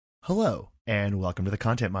Hello, and welcome to the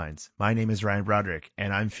Content Mines. My name is Ryan Broderick,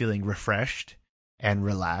 and I'm feeling refreshed and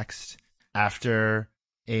relaxed after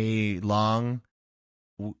a long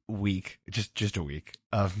week, just a week,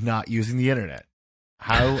 of not using the internet.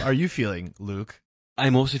 How are you feeling, Luke?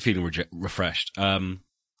 I'm also feeling refreshed. I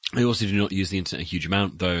also do not use the internet a huge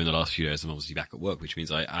amount, though in the last few days I'm obviously back at work, which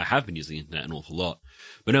means I have been using the internet an awful lot.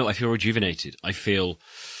 But no, I feel rejuvenated. I feel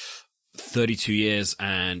 32 years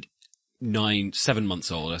and 7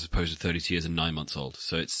 months old as opposed to 32 years and 9 months old.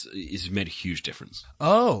 So it's made a huge difference.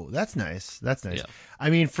 Oh, that's nice. That's nice. Yeah.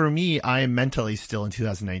 I mean, for me, I am mentally still in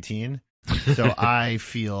 2019. So I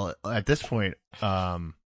feel at this point,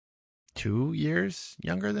 2 years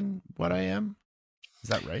younger than what I am. Is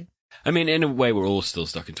that right? I mean, in a way, we're all still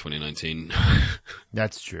stuck in 2019.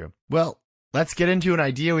 That's true. Well, let's get into an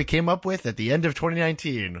idea we came up with at the end of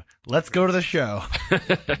 2019. Let's go to the show.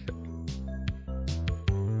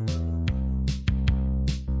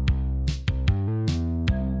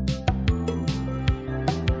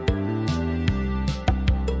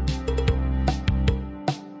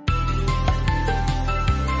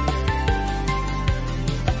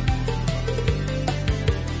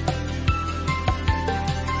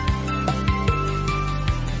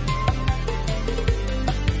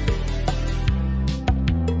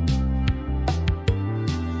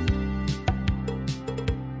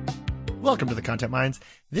 Welcome to the Content Mines.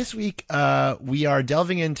 This week, we are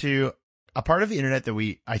delving into a part of the internet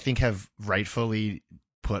that I think have rightfully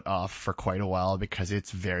put off for quite a while because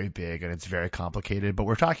it's very big and it's very complicated. But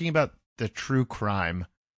we're talking about the true crime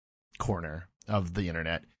corner of the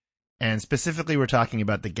internet. And specifically, we're talking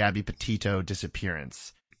about the Gabby Petito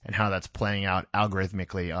disappearance and how that's playing out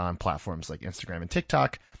algorithmically on platforms like Instagram and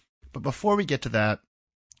TikTok. But before we get to that,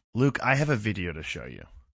 Luke, I have a video to show you.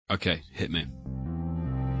 Okay, hit me.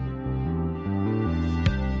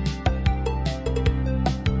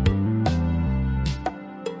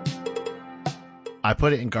 I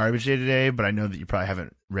put it in Garbage Day today, but I know that you probably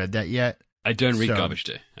haven't read that yet. I don't read Garbage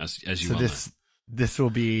Day, as you well know. So this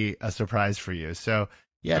will be a surprise for you. So,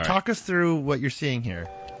 yeah, all talk us through what you're seeing here.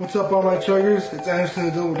 What's up, all my chuggers? It's Anderson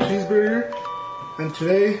the Double Cheeseburger, and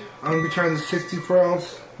today I'm going to be trying the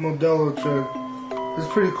 64-ounce Modelo chug.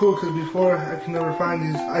 It's pretty cool because before I could never find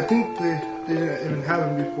these. I think they didn't even have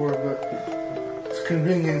them before, but it's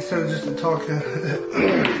convenient instead of just a talking.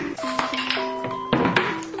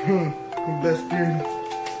 Best beer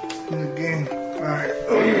in the game. Alright.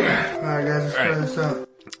 Alright, guys, let's try this out.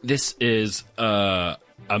 This is a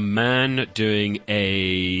man doing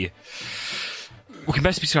what can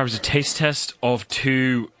best be described as a taste test of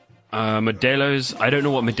two Modelos. I don't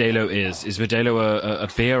know what Modelo is. Is Modelo a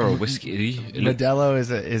beer or a whiskey? Modelo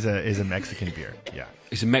is a Mexican beer. Yeah.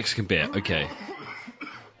 It's a Mexican beer, okay.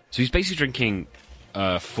 So he's basically drinking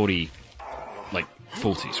 40, like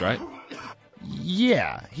 40s, right?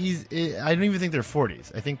 Yeah, I don't even think they're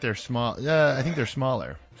 40s. I think they're small. I think they're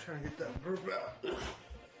smaller. Trying to get that burp out.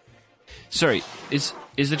 Sorry, is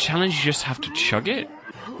the challenge you just have to chug it?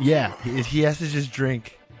 Yeah, he has to just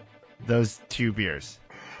drink those two beers.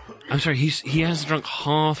 I'm sorry, he has drunk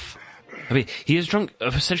half. I mean, he has drunk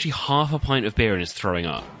essentially half a pint of beer and is throwing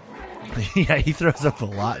up. Yeah, he throws up a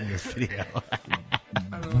lot in this video.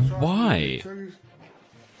 Why?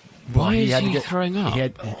 Why is he throwing up? He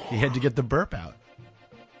had to get the burp out.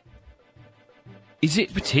 Is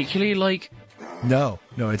it particularly like No,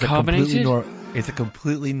 it's carbonated? It's a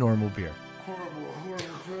completely normal beer.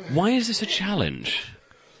 Horrible. Why is this a challenge?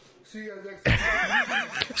 See you guys next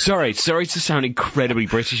time. Sorry to sound incredibly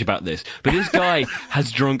British about this, but this guy has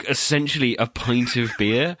drunk essentially a pint of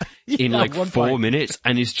beer in like 4 minutes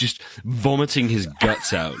and is just vomiting his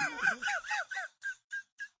guts out.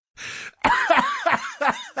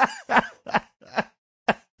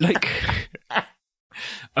 Like,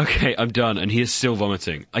 okay, I'm done, and he is still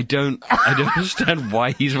vomiting. I don't understand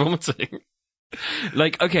why he's vomiting.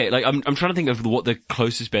 Like, okay, like I'm trying to think of what the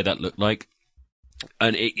closest beer that looked like,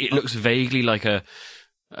 and it looks vaguely like a,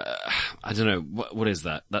 I don't know, what is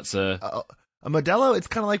that? That's a Modelo. It's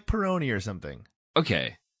kind of like Peroni or something.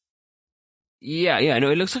 Okay. Yeah, no,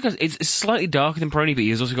 it looks like it's slightly darker than Peroni,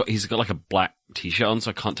 but he's got like a black t-shirt on, so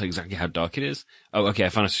I can't tell exactly how dark it is. Oh, okay, I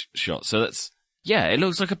found a shot. So yeah, it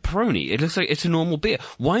looks like a Peroni. It looks like it's a normal beer.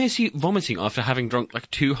 Why is he vomiting after having drunk like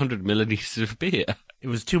 200 milliliters of beer? It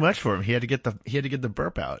was too much for him. He had to get the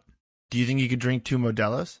burp out. Do you think you could drink 2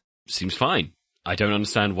 Modelos? Seems fine. I don't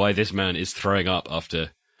understand why this man is throwing up after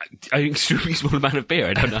an extremely small amount of beer.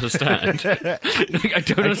 I don't understand. I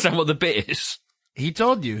don't understand what the bit is. He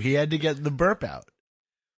told you he had to get the burp out.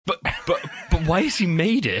 But why has he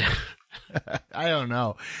made it? I don't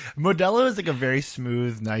know. Modelo is like a very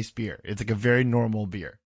smooth, nice beer. It's like a very normal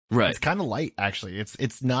beer. Right. It's kind of light, actually.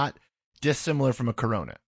 It's not dissimilar from a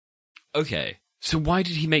Corona. Okay. So why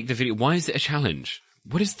did he make the video? Why is it a challenge?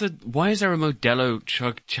 Why is there a Modelo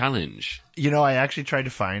chug challenge? I actually tried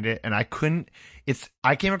to find it and I couldn't.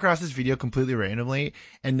 I came across this video completely randomly,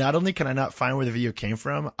 and not only can I not find where the video came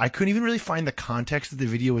from, I couldn't even really find the context that the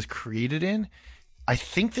video was created in. I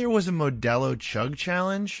think there was a Modelo chug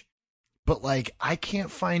challenge, but like I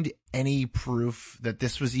can't find any proof that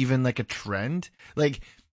this was even like a trend. Like,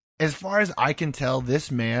 as far as I can tell,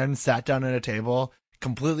 this man sat down at a table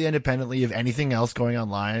completely independently of anything else going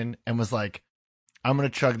online and was like, I'm going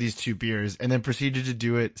to chug these 2 beers, and then proceeded to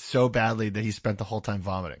do it so badly that he spent the whole time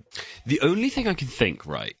vomiting. The only thing I can think,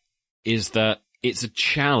 right, is that it's a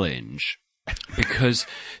challenge because,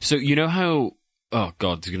 so you know how, oh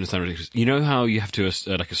God, it's going to sound ridiculous. You know how you have to,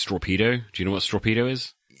 like a strawpedo? Do you know what a strawpedo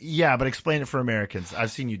is? Yeah, but explain it for Americans.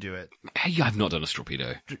 I've seen you do it. Hey, I've not done a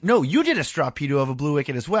strawpedo. No, you did a strawpedo of a Blue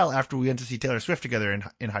Wicket as well after we went to see Taylor Swift together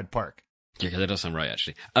in Hyde Park. Yeah, that does sound right,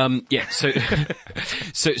 actually. Yeah, so,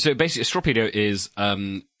 so basically a strawpedo is,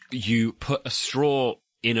 you put a straw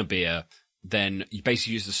in a beer, then you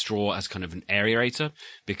basically use the straw as kind of an aerator,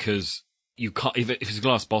 because you can't, if it's a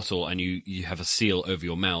glass bottle and you have a seal over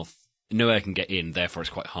your mouth, no air can get in, therefore it's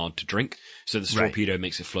quite hard to drink. So the strawpedo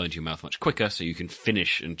makes it flow into your mouth much quicker, so you can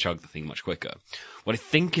finish and chug the thing much quicker. What I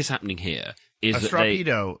think is happening here is that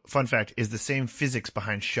strawpedo, fun fact, is the same physics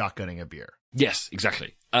behind shotgunning a beer. Yes,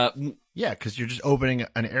 exactly. Yeah, because you're just opening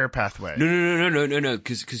an air pathway. No.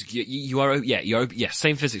 Because you are,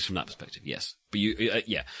 same physics from that perspective. Yes, but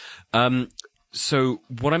yeah. So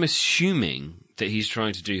what I'm assuming that he's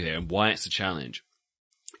trying to do here, and why it's a challenge,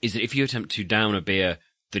 is that if you attempt to down a beer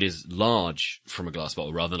that is large from a glass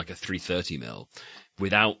bottle rather than like a 330 ml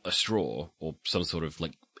without a straw or some sort of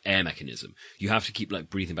like air mechanism, you have to keep like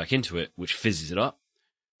breathing back into it, which fizzes it up.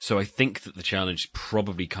 So I think that the challenge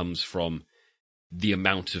probably comes from the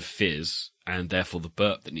amount of fizz and therefore the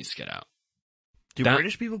burp that needs to get out. Do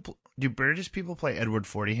British people play Edward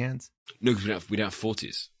 40 hands? No, because we don't have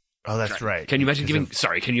 40s. Oh, that's right. Can you imagine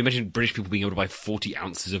can you imagine British people being able to buy 40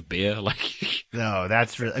 ounces of beer? Like, no,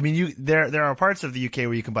 that's really, I mean, there are parts of the UK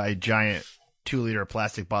where you can buy giant 2-liter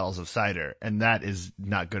plastic bottles of cider, and that is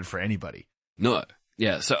not good for anybody. No.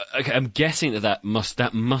 Yeah. So, okay, I'm guessing that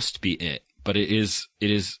must be it, but it is,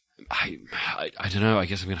 I don't know. I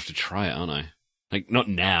guess I'm going to have to try it, aren't I? Like, not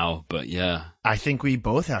now, but yeah. I think we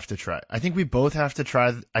both have to try. I think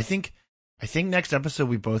next episode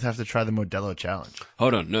we both have to try the Modelo challenge.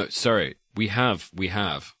 Hold on. No, sorry. We have,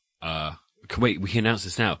 wait, we can announce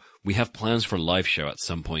this now. We have plans for a live show at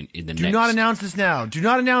some point in the next. Do not announce this now. Do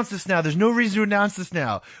not announce this now. There's no reason to announce this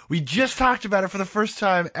now. We just talked about it for the first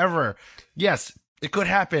time ever. Yes, it could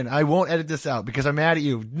happen. I won't edit this out because I'm mad at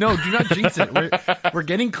you. No, do not jinx it. We're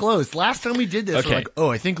getting close. Last time we did this, we're like,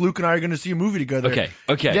 oh, I think Luke and I are going to see a movie together.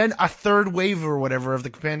 Okay. Then a third wave or whatever of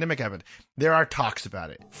the pandemic happened. There are talks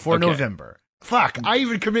about it for November. Fuck, I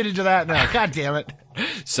even committed to that now. God damn it.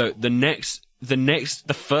 So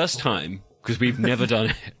the first time, because we've never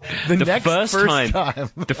done it.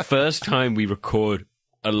 The first time we record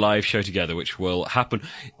a live show together, which will happen,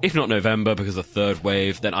 if not November, because of the third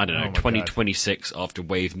wave, then I don't know, 2026 after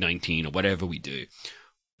wave 19 or whatever we do,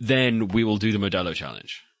 then we will do the Modelo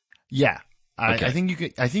challenge. Yeah. Okay. I think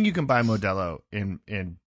you can buy Modelo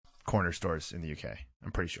in corner stores in the UK.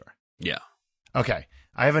 I'm pretty sure. Yeah. Okay.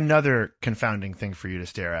 I have another confounding thing for you to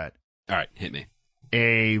stare at. All right, hit me.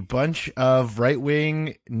 A bunch of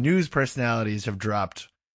right-wing news personalities have dropped.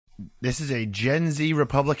 This is a Gen Z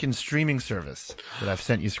Republican streaming service that I've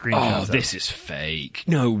sent you screenshots of. Oh, this is fake.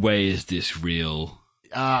 No way is this real.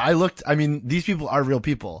 I mean, these people are real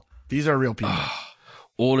people. These are real people.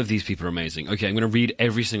 All of these people are amazing. Okay, I'm going to read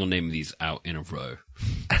every single name of these out in a row.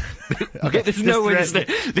 Okay, there's no way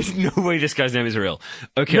this guy's name is real.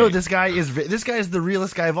 Okay. No, this guy is the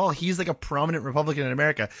realest guy of all. He's like a prominent Republican in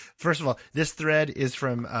America. First of all, this thread is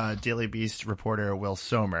from Daily Beast reporter Will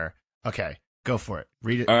Somer. Okay, go for it.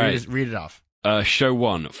 Read it. All right. Read it off. Show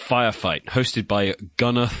 1, Firefight, hosted by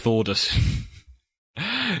Gunnar Thordarson.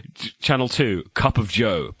 Channel 2, Cup of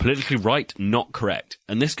Joe, politically right, not correct.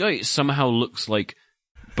 And this guy somehow looks like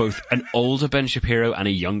both an older Ben Shapiro and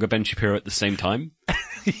a younger Ben Shapiro at the same time.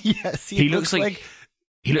 Yes, he looks like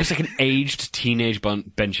an aged teenage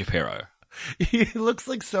Ben Shapiro. He looks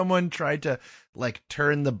like someone tried to like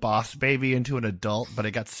turn the boss baby into an adult, but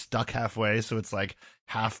it got stuck halfway, so it's like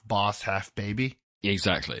half boss, half baby.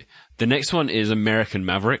 Exactly. The next one is American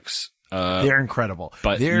Mavericks. They're incredible.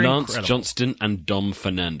 By Lance Johnston and Dom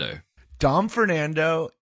Fernando. Dom Fernando.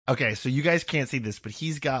 Okay, so you guys can't see this, but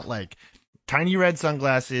he's got like tiny red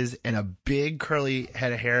sunglasses and a big curly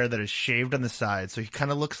head of hair that is shaved on the side. So he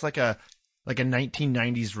kind of looks like a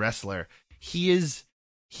 1990s wrestler. He is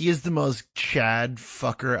the most Chad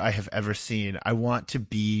fucker I have ever seen. I want to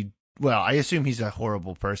be, well, I assume he's a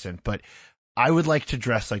horrible person, but I would like to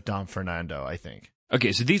dress like Dom Fernando, I think.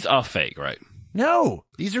 Okay, so these are fake, right? No,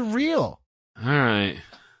 these are real. All right.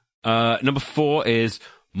 Number 4 is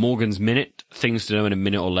Morgan's Minute, things to know in a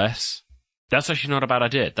minute or less. That's actually not a bad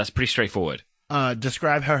idea. That's pretty straightforward.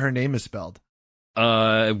 Describe how her name is spelled.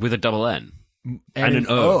 With a double N. And an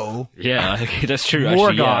O. Yeah, that's true.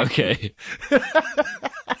 Morgan. Actually, yeah, okay.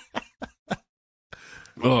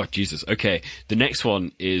 Oh, Jesus. Okay. The next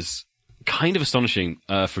one is kind of astonishing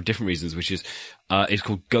for different reasons, which is it's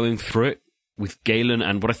called Going Through It with Galen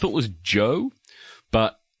and what I thought was Joe,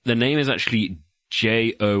 but the name is actually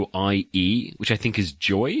Joie, which I think is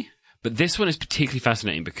joy. But this one is particularly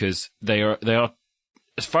fascinating because they are,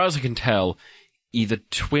 as far as I can tell, either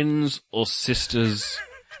twins or sisters.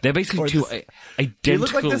 They're basically two identical. They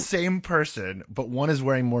look like the same person, but one is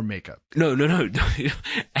wearing more makeup. No.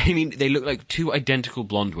 I mean, they look like two identical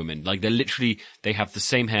blonde women. Like they have the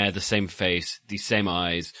same hair, the same face, the same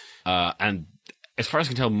eyes, and as far as I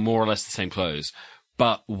can tell, more or less the same clothes.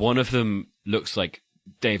 But one of them looks like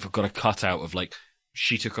they've got a cutout of like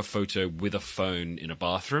she took a photo with a phone in a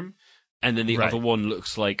bathroom, and then the other one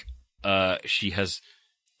looks like she has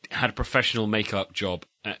had a professional makeup job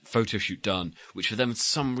photo shoot done, which for them for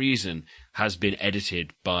some reason has been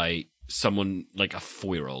edited by someone like a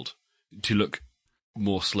 4-year-old to look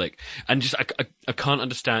more slick. And just I can't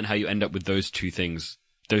understand how you end up with those two things,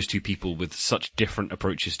 those two people with such different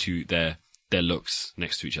approaches to their looks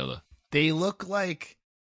next to each other. They look like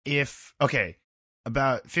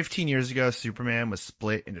about 15 years ago, Superman was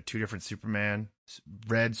split into two different Superman,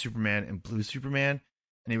 red Superman and blue Superman,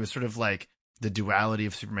 and it was sort of like the duality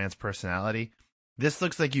of Superman's personality. This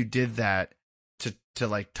looks like you did that to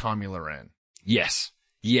like Tommy Loren. Yes,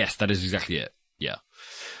 that is exactly it. Yeah.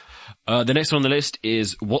 The next one on the list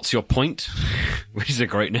is What's Your Point? Which is a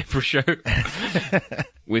great name for a show.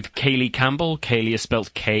 With Kaylee Campbell. Kaylee is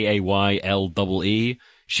spelled Kaylee.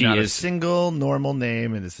 She Not is a single normal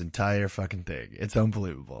name in this entire fucking thing. It's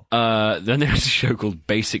unbelievable. Then there's a show called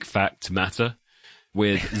Basic Facts Matter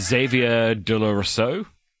with Xavier de la Rousseau,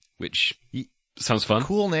 which sounds fun.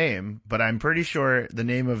 Cool name, but I'm pretty sure the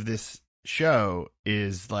name of this show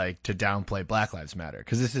is like to downplay Black Lives Matter,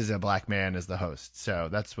 because this is a black man as the host. So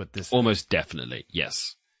that's what this Almost definitely,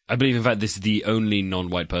 yes. I believe, in fact, this is the only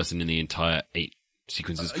non-white person in the entire 8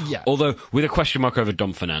 sequences. Yeah. Although, with a question mark over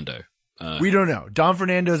Dom Fernando. We don't know. Dom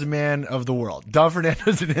Fernando is a man of the world. Dom Fernando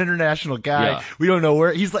is an international guy. Yeah. We don't know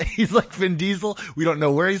where he's like Vin Diesel. We don't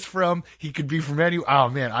know where he's from. He could be from any. Oh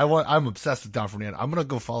man, I'm obsessed with Dom Fernando. I'm gonna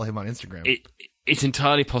go follow him on Instagram. It's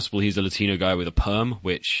entirely possible he's a Latino guy with a perm,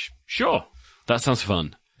 which, sure, that sounds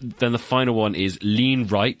fun. Then the final one is Lean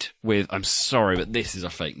Right with, I'm sorry, but this is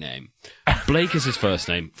a fake name. Blake is his first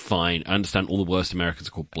name. Fine. I understand all the worst Americans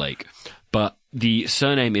are called Blake. But the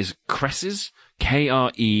surname is Cresses. Kresses,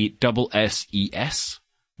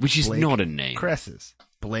 which is Blake not a name. Cresses.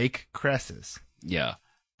 Blake Cresses. Yeah.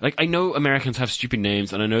 Like, I know Americans have stupid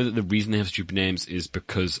names, and I know that the reason they have stupid names is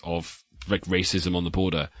because of, like, racism on the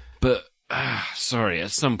border. But, sorry, at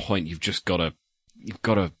some point you've gotta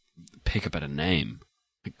pick a better name.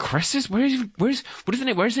 Like, Cresses? What is the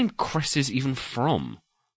name? Where is the name Cresses even from?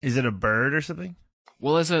 Is it a bird or something?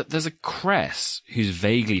 Well, there's a Cress who's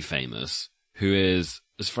vaguely famous, who is,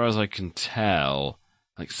 as far as I can tell,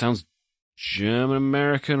 like, sounds German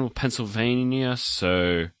American or Pennsylvania,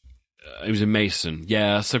 so he was a Mason.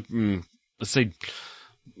 Yeah, so let's say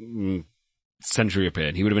Central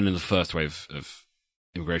European. He would have been in the first wave of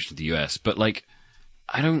immigration to the US. But, like,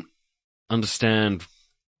 I don't understand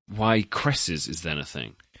why Cresses is then a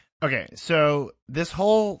thing. Okay, so this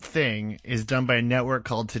whole thing is done by a network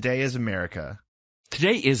called Today is America.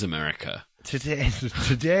 Today is America.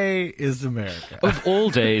 Today is America. Of all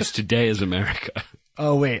days, today is America.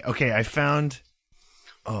 Oh, wait. Okay, I found...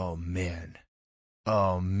 Oh, man.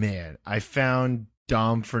 I found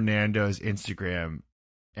Dom Fernando's Instagram,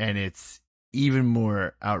 and it's even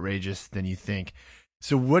more outrageous than you think.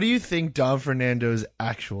 So what do you think Dom Fernando's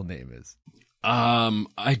actual name is?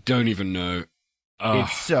 I don't even know.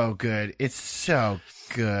 It's so good. It's so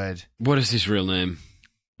good. What is his real name?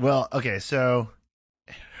 Well, okay, so...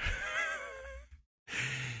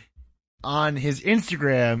 On his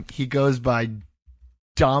Instagram, he goes by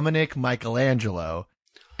Dominic Michelangelo,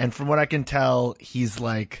 and from what I can tell, he's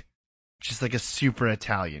like just like a super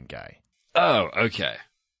Italian guy. Oh, okay.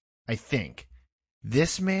 I think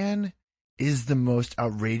this man is the most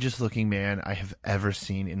outrageous looking man I have ever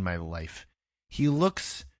seen in my life. He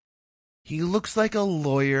looks like a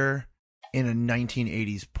lawyer in a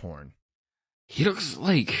 1980s porn. He looks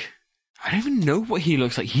like, I don't even know what he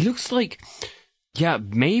looks like. He looks like, yeah,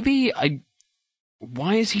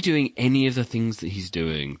 why is he doing any of the things that he's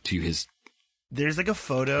doing to his... There's like a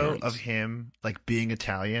photo parents? of him like being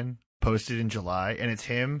Italian posted in July, and it's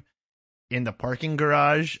him in the parking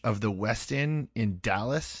garage of the Westin in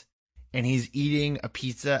Dallas, and he's eating a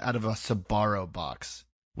pizza out of a Sbarro box,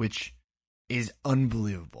 which is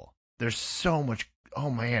unbelievable. There's so much. Oh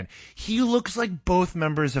man, he looks like both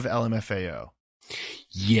members of LMFAO.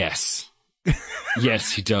 Yes.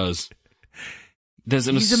 Yes, he does.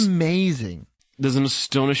 He's amazing. There's an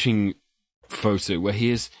astonishing photo where he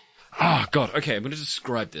is... Oh, God. Okay, I'm going to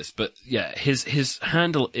describe this. But, yeah, his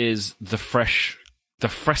handle is the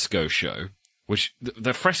Fresco Show, which...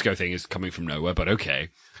 The Fresco thing is coming from nowhere, but okay.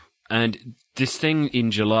 And this thing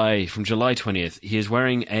in July, from July 20th, he is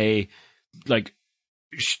wearing a, like...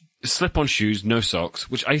 slip-on shoes, no socks,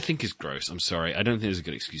 which I think is gross. I'm sorry. I don't think there's a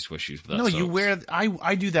good excuse to wear shoes without socks. No, you wear...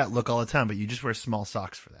 I do that look all the time, but you just wear small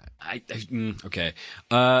socks for that. Okay.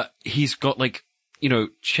 He's got, like,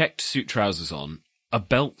 checked suit trousers on, a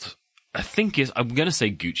belt, I'm going to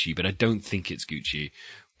say Gucci, but I don't think it's Gucci,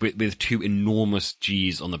 with two enormous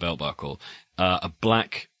G's on the belt buckle, a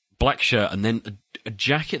black shirt, and then a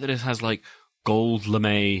jacket that has, like, gold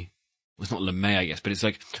lame... Well, it's not lame, I guess, but it's,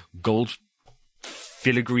 like, gold...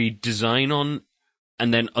 filigree design on,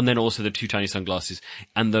 and then also the two tiny sunglasses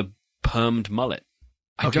and the permed mullet.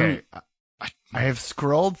 I have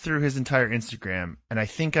scrolled through his entire Instagram, and I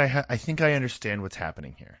think I understand what's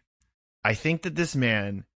happening here. I think that this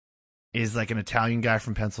man is like an Italian guy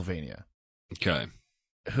from Pennsylvania. Okay.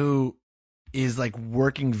 Who is like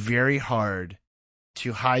working very hard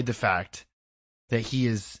to hide the fact that he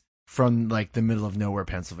is from like the middle of nowhere,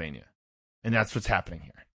 Pennsylvania. And that's what's happening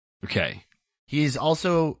here. Okay. He's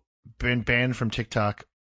also been banned from TikTok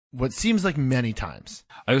what seems like many times.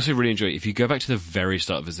 I also really enjoy it. If you go back to the very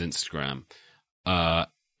start of his Instagram,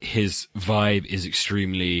 his vibe is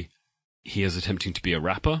extremely, he is attempting to be a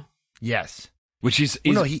rapper. Yes. Which is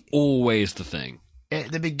always the thing.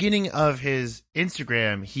 At the beginning of his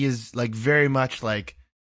Instagram, he is like very much like,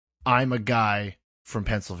 I'm a guy from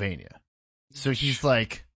Pennsylvania. So he's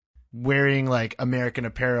like wearing like American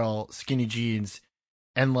Apparel, skinny jeans,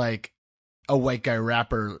 and like a white guy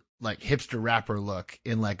rapper, like hipster rapper look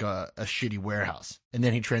in like a shitty warehouse. And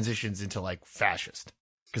then he transitions into like fascist.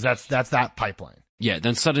 Because that's that pipeline. Yeah,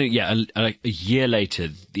 then suddenly, a year later,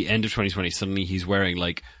 the end of 2020, suddenly he's wearing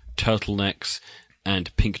like turtlenecks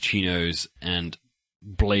and pink chinos and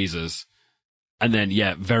blazers. And then,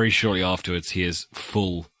 very shortly afterwards, he is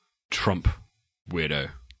full Trump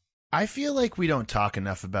weirdo. I feel like we don't talk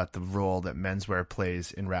enough about the role that menswear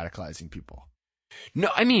plays in radicalizing people. No,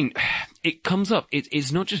 I mean, it comes up.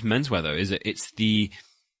 It's not just menswear, though, is it? It's the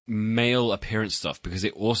male appearance stuff, because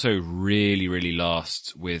it also really, really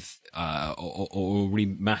lasts with, or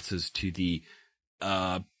really matters to the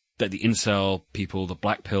incel people, the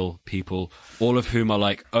black pill people, all of whom are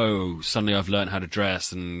like, oh, suddenly I've learned how to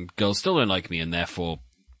dress and girls still don't like me and therefore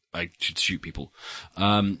I should shoot people.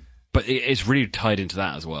 But it's really tied into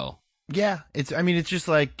that as well. Yeah, it's just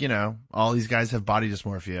like, all these guys have body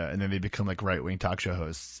dysmorphia and then they become like right-wing talk show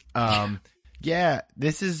hosts. Yeah,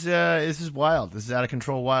 this is wild. This is out of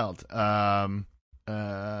control wild. I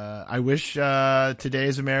wish Today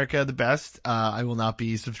Is America the best. I will not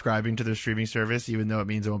be subscribing to their streaming service, even though it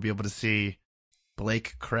means I won't be able to see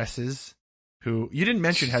Blake Cresses, who you didn't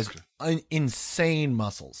mention has insane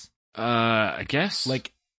muscles. I guess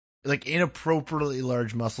like inappropriately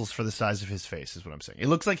large muscles for the size of his face is what I'm saying. It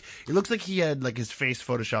looks like he had like his face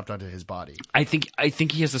photoshopped onto his body. I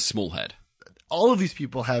think he has a small head. All of these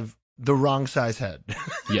people have the wrong size head.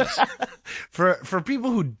 Yes. For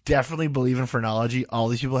people who definitely believe in phrenology, all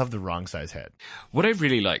these people have the wrong size head. What I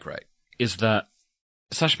really like, right, is that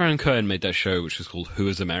Sacha Baron Cohen made that show which was called Who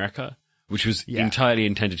is America, which was entirely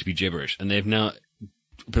intended to be gibberish, and they've now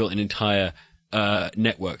built an entire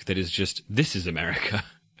network that is just This is America.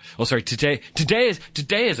 Oh, sorry, Today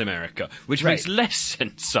is America, which makes less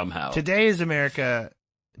sense somehow. Today is America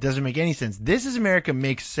doesn't make any sense. This is America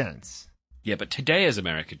makes sense. Yeah, but Today is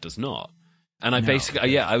America does not. And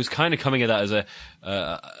I was kind of coming at that as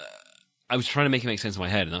I was trying to make it make sense in my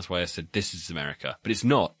head, and that's why I said This is America. But it's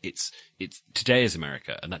not. It's Today is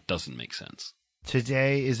America, and that doesn't make sense.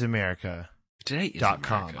 Today is America. Today is .com.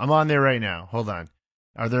 America. I'm on there right now. Hold on.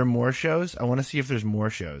 Are there more shows? I want to see if there's more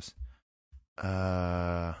shows.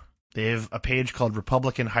 They have a page called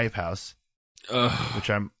Republican Hype House, which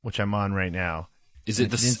I'm on right now. Is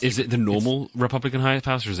it the normal Republican Hype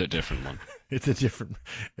House, or is it a different one? It's a different.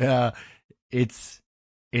 it's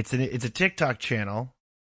a TikTok channel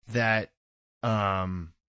that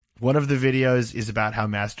one of the videos is about how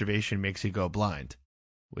masturbation makes you go blind,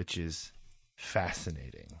 which is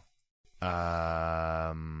fascinating.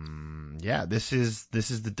 Yeah, this is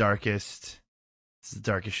the darkest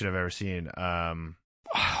shit I've ever seen. I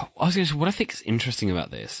was going to say, what I think is interesting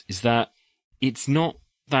about this is that it's not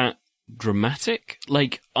that dramatic.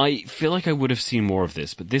 Like, I feel like I would have seen more of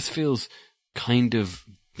this, but this feels kind of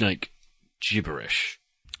like gibberish.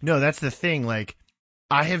 No, that's the thing. Like,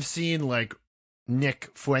 I have seen like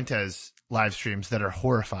Nick Fuentes live streams that are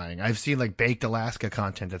horrifying. I've seen like Baked Alaska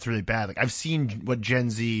content that's really bad. Like, I've seen what Gen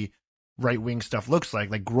Z right-wing stuff looks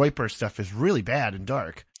like. Like, Groyper stuff is really bad and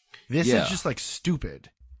dark. This is just like stupid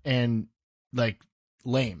and like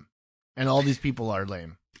lame. And all these people are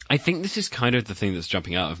lame. I think this is kind of the thing that's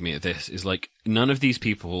jumping out of me at this, is like, none of these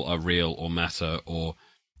people are real or matter or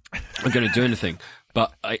are going to do anything.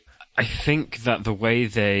 But I think that the way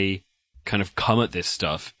they kind of come at this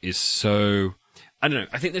stuff is so, I don't know.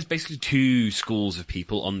 I think there's basically two schools of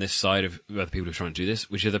people on this side of the people who are trying to do this,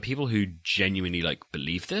 which are the people who genuinely like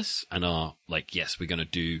believe this and are like, yes, we're going to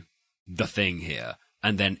do the thing here,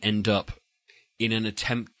 and then end up in an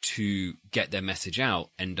attempt to get their message out,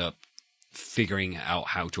 end up figuring out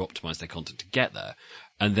how to optimize their content to get there.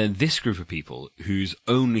 And then this group of people whose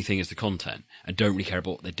only thing is the content and don't really care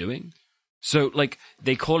about what they're doing. So, like,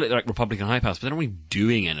 they call it, like, Republican Hype House, but they're not really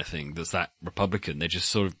doing anything that's that Republican. They're just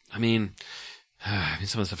sort of, I mean,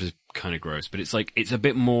 some of the stuff is kind of gross, but it's like, it's a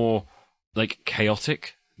bit more, like,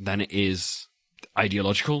 chaotic than it is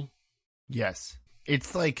ideological. Yes.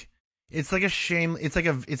 It's like a shame. It's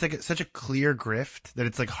like such a clear grift that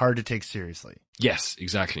it's, like, hard to take seriously. Yes,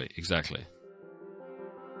 exactly.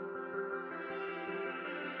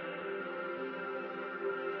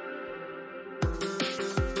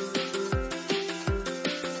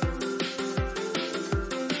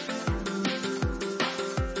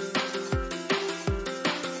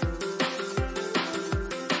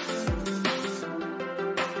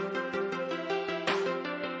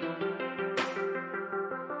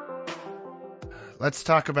 Let's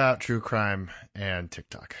talk about true crime and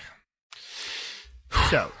TikTok.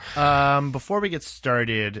 So, before we get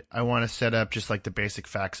started, I want to set up just like the basic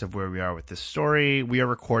facts of where we are with this story. We are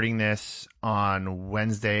recording this on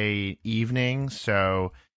Wednesday evening,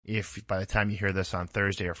 so if by the time you hear this on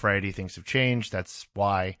Thursday or Friday, things have changed, that's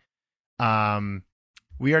why.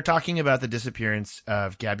 We are talking about the disappearance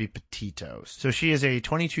of Gabby Petito. So she is a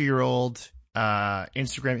 22-year-old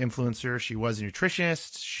Instagram influencer. She was a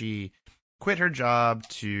nutritionist. She quit her job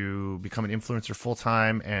to become an influencer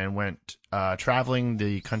full-time and went traveling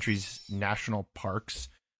the country's national parks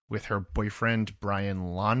with her boyfriend, Brian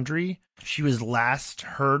Laundrie. She was last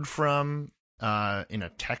heard from in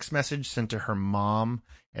a text message sent to her mom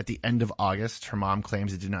at the end of August. Her mom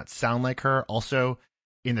claims it did not sound like her. Also,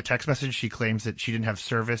 in the text message, she claims that she didn't have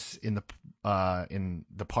service in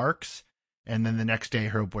the parks. And then the next day,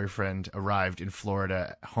 her boyfriend arrived in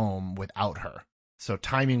Florida home without her. So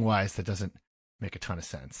timing-wise, that doesn't make a ton of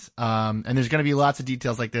sense. And there's going to be lots of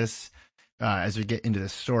details like this as we get into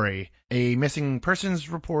this story. A missing persons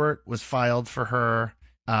report was filed for her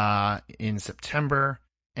in September.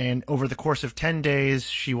 And over the course of 10 days,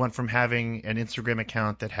 she went from having an Instagram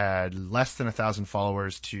account that had less than 1,000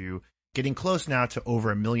 followers to getting close now to over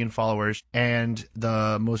 1 million followers. And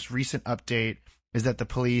the most recent update is that the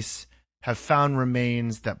police have found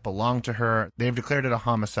remains that belong to her. They've declared it a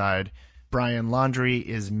homicide. Brian Laundrie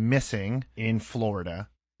is missing in Florida.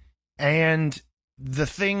 And the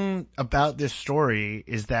thing about this story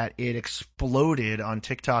is that it exploded on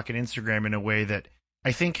TikTok and Instagram in a way that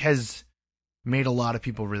I think has made a lot of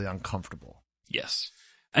people really uncomfortable. Yes.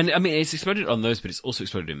 And I mean, it's exploded on those, but it's also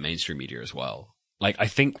exploded in mainstream media as well. Like, I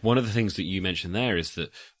think one of the things that you mentioned there is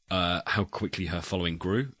that how quickly her following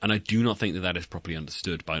grew. And I do not think that that is properly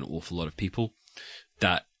understood by an awful lot of people,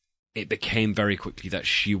 that it became very quickly that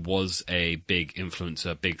she was a big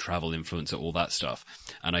influencer, big travel influencer, all that stuff.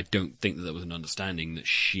 And I don't think that there was an understanding that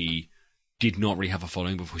she did not really have a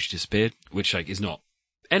following before she disappeared, which like is not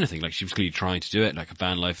anything. Like, she was clearly trying to do it, like a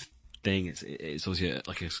van life thing. It's obviously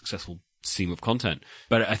like a successful seam of content.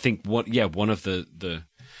 But I think one of the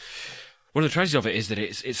tragedies of it is that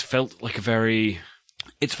it's felt like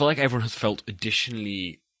it's felt like everyone has felt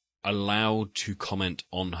additionally allowed to comment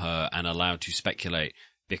on her and allowed to speculate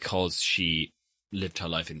because she lived her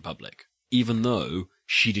life in public, even though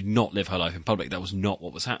she did not live her life in public. That was not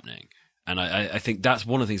what was happening. And I think that's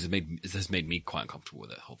one of the things that has made me quite uncomfortable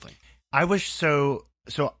with the whole thing. I wish so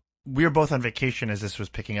we were both on vacation as this was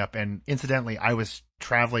picking up. And incidentally, I was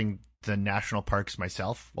traveling the national parks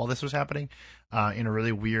myself while this was happening, in a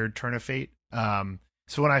really weird turn of fate.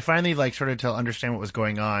 So when I finally like started to understand what was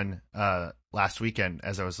going on last weekend,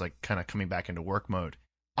 as I was like kind of coming back into work mode,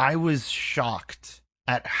 I was shocked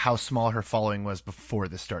at how small her following was before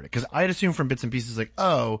this started. Because I had assumed from bits and pieces like,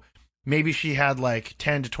 oh, maybe she had like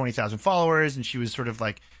 10 to 20,000 followers, and she was sort of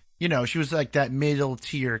like, you know, she was like that middle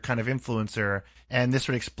tier kind of influencer, and this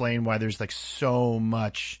would explain why there's like so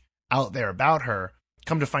much out there about her.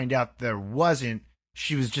 Come to find out there wasn't.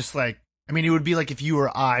 She was just like, I mean, it would be like if you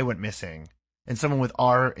or I went missing and someone with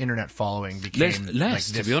our internet following became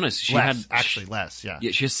less like to be honest. She less, had actually less, yeah.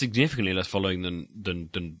 Yeah, she has significantly less following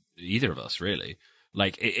than either of us, really.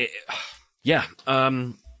 Like, yeah.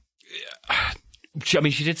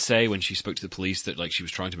 She did say when she spoke to the police that like she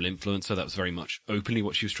was trying to be an influencer. That was very much openly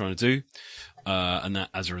what she was trying to do, and that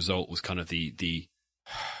as a result was kind of the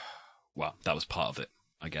well, that was part of it,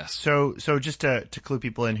 I guess. So just to clue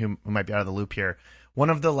people in who might be out of the loop here, one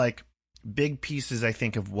of the like big pieces I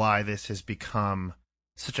think of why this has become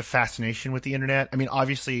such a fascination with the internet. I mean,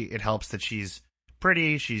 obviously it helps that she's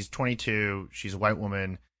pretty, she's 22, she's a white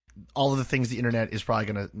woman. All of the things the internet is probably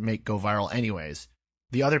going to make go viral anyways.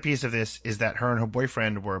 The other piece of this is that her and her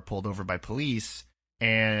boyfriend were pulled over by police,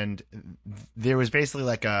 and there was basically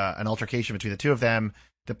like an altercation between the two of them.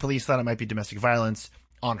 The police thought it might be domestic violence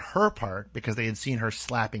on her part because they had seen her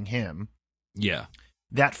slapping him. Yeah.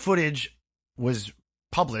 That footage was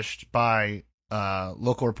published by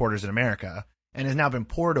local reporters in America and has now been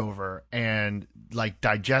poured over and like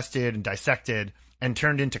digested and dissected and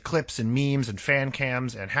turned into clips and memes and fan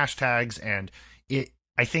cams and hashtags. And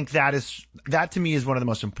I think that to me is one of the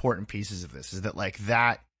most important pieces of this, is that like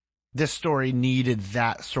this story needed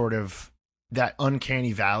that sort of that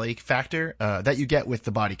uncanny valley factor that you get with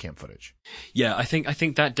the body cam footage. Yeah, I think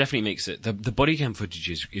that definitely makes it. The body cam footage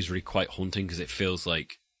is really quite haunting because it feels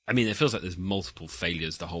like there's multiple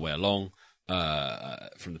failures the whole way along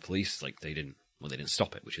from the police. Like they didn't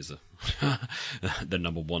stop it, which is the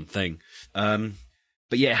number one thing.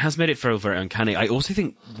 But yeah, it has made it feel very uncanny. I also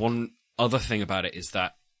think one other thing about it is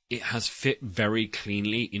that it has fit very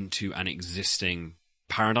cleanly into an existing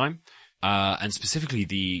paradigm. And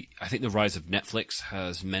specifically I think the rise of Netflix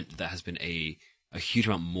has meant that there has been a huge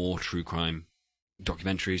amount more true crime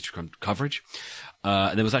documentaries, true crime coverage.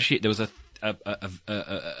 There was a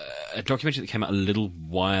documentary that came out a little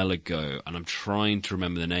while ago, and I'm trying to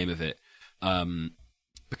remember the name of it,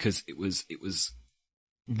 because it was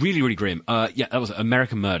really, really grim. Yeah, that was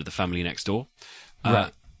American Murder: The Family Next Door.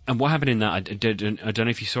 Right. And what happened in that? I don't know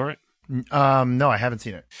if you saw it. No, I haven't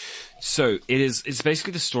seen it. So it's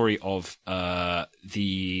basically the story of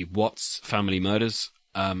the Watts family murders,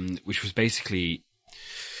 which was basically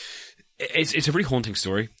it's a really haunting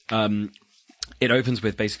story. It opens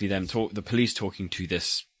with basically the police talking to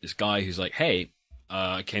this guy who's like, "Hey,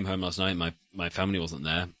 I came home last night. My family wasn't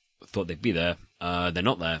there. Thought they'd be there. They're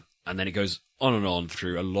not there." And then it goes on and on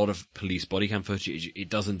through a lot of police body cam footage. It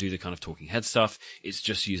doesn't do the kind of talking head stuff. It's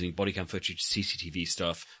just using body cam footage, CCTV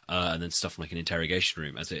stuff, and then stuff from like an interrogation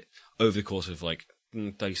room. As it, over the course of like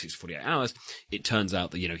 36 to 48 hours, it turns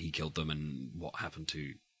out that, you know, he killed them and what happened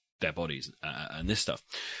to their bodies and this stuff.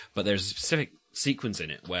 But there's a specific sequence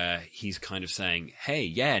in it where he's kind of saying, "Hey,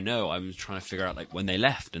 yeah, no, I'm trying to figure out like when they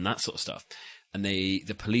left and that sort of stuff." And the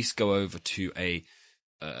police go over to a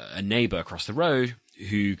neighbor across the road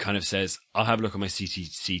who kind of says, "I'll have a look at my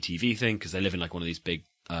CCTV thing," because they live in like one of these big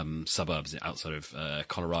suburbs outside of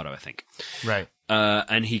Colorado, I think. Right.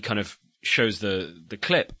 And he kind of shows the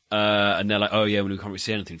clip, and they're like, "Oh yeah, well, we can't really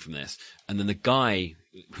see anything from this." And then the guy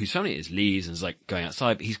whose family it is leaves and is like going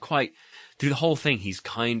outside, but he's quite, through the whole thing, he's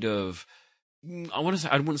kind of, I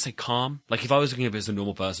wouldn't say calm. Like if I was looking at him as a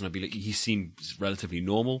normal person, I'd be like, he seems relatively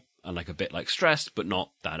normal and like a bit like stressed, but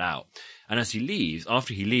not that out. And as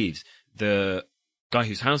after he leaves, the guy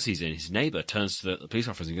whose house he's in, his neighbor, turns to the police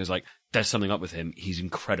officer and goes like, "There's something up with him. He's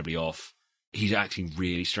incredibly off. He's acting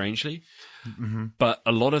really strangely." Mm-hmm. But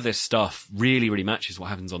a lot of this stuff really, really matches what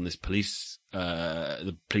happens on this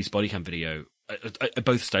the police body cam video.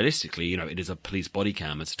 Both stylistically, you know, it is a police body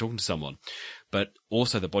cam, it's talking to someone, but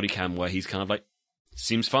also the body cam where he's kind of like,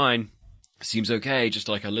 seems fine, seems okay, just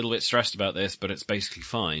like a little bit stressed about this, but it's basically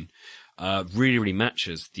fine. Really, really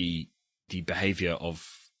matches the behavior of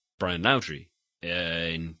Brian Laundrie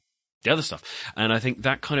in the other stuff. And I think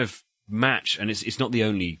that kind of match, and it's not the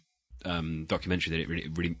only documentary that it really,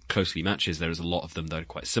 really closely matches. There is a lot of them that are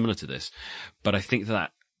quite similar to this, but I think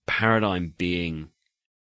that paradigm being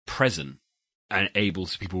present and able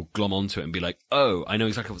to people glom onto it and be like, "Oh, I know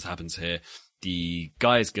exactly what's happened here. The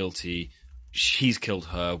guy is guilty. He's killed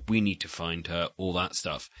her. We need to find her." All that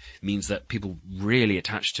stuff means that people really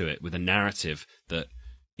attach to it with a narrative that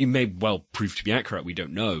it may well prove to be accurate. We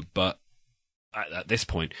don't know, but at this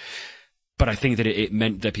point. But I think that it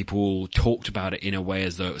meant that people talked about it in a way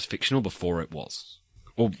as though it was fictional before it was.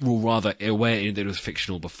 Or rather, in a way that it was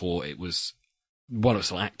fictional before it was, while it was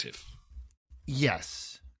still active.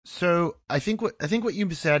 Yes. So I think what you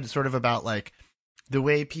said sort of about like the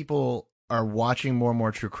way people are watching more and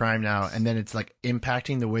more true crime now, and then it's like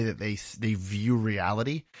impacting the way that they view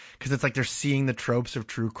reality, because it's like they're seeing the tropes of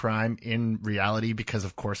true crime in reality because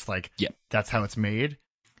of course like that's how it's made,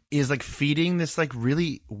 is like feeding this like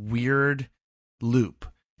really weird loop.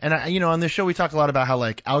 And on this show we talk a lot about how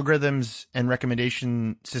like algorithms and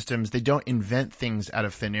recommendation systems, they don't invent things out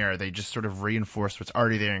of thin air. They just sort of reinforce what's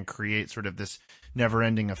already there and create sort of this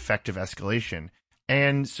never-ending effect of escalation.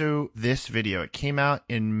 And so this video, it came out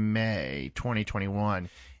in May 2021.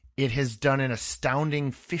 It has done an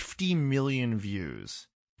astounding 50 million views.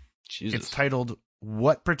 Jesus. It's titled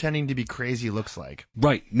What Pretending to Be Crazy Looks Like.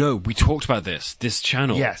 Right. No, we talked about this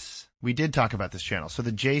channel. Yes, we did talk about this channel. So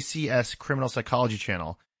the JCS Criminal Psychology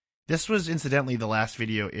channel. This was incidentally the last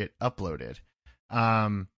video it uploaded.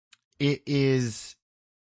 It is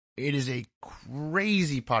a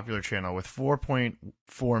crazy popular channel with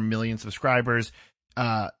 4.4 million subscribers.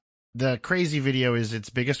 The crazy video is its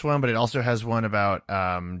biggest one, but it also has one about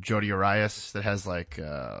Jodi Arias that has like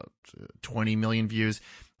 20 million views.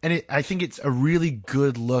 And I think it's a really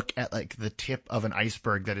good look at like the tip of an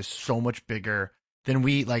iceberg that is so much bigger than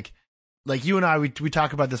we like you and I, we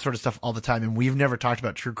talk about this sort of stuff all the time, and we've never talked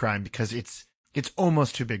about true crime because it's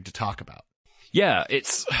almost too big to talk about. Yeah,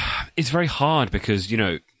 it's very hard because,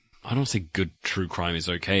 I don't say good true crime is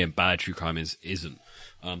okay and bad true crime isn't.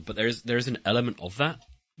 But there is an element of that.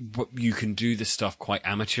 You can do this stuff quite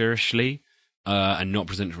amateurishly and not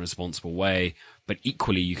present it in a responsible way. But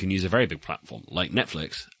equally, you can use a very big platform like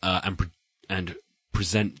Netflix and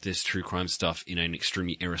present this true crime stuff in an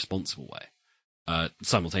extremely irresponsible way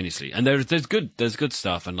simultaneously. And there's good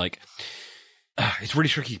stuff, and like it's really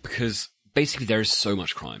tricky because basically there is so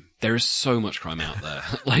much crime. There is so much crime out there.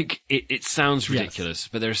 Like it sounds ridiculous,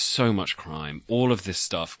 but there's so much crime. All of this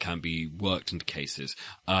stuff can be worked into cases.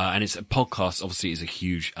 And it's a podcast obviously is a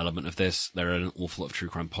huge element of this. There are an awful lot of true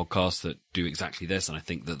crime podcasts that do exactly this. And I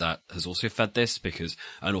think that has also fed this because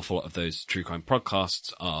an awful lot of those true crime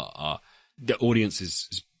podcasts are the audience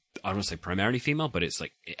is I don't want to say primarily female, but it's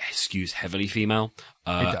like it skews heavily female.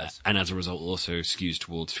 It does. And as a result, also skews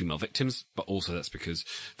towards female victims. But also that's because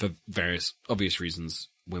for various obvious reasons,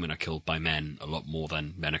 women are killed by men a lot more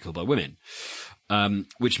than men are killed by women.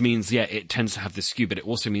 Which means, it tends to have this skew, but it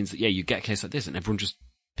also means that, you get a case like this and everyone just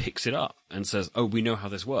picks it up and says, oh, we know how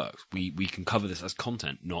this works. We can cover this as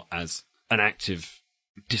content, not as an active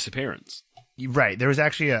disappearance. Right. There was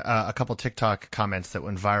actually a couple TikTok comments that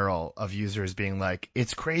went viral of users being like,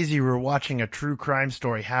 it's crazy we're watching a true crime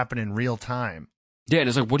story happen in real time. Yeah, and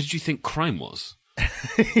it's like, what did you think crime was?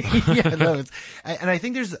 And I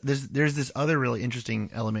think there's this other really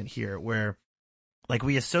interesting element here where like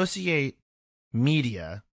we associate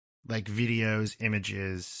media, like videos,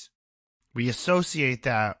 images, we associate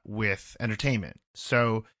that with entertainment.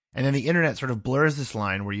 So, and then the internet sort of blurs this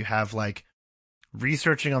line where you have like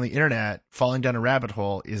researching on the internet, falling down a rabbit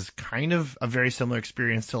hole is kind of a very similar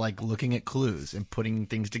experience to like looking at clues and putting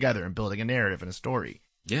things together and building a narrative and a story.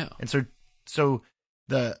 Yeah. And so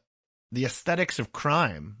the aesthetics of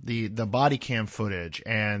crime, the body cam footage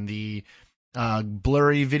and the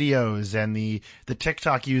blurry videos and the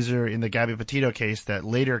TikTok user in the Gabby Petito case that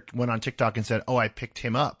later went on TikTok and said, oh, I picked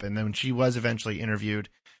him up. And then she was eventually interviewed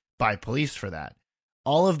by police for that.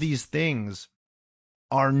 All of these things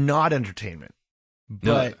are not entertainment.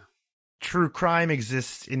 But true crime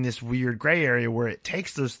exists in this weird gray area where it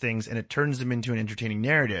takes those things and it turns them into an entertaining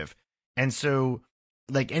narrative. And so,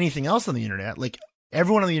 like anything else on the internet, like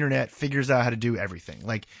everyone on the internet figures out how to do everything.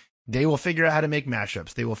 Like they will figure out how to make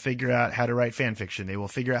mashups. They will figure out how to write fan fiction. They will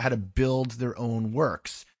figure out how to build their own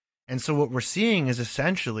works. And so what we're seeing is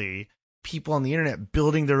essentially people on the internet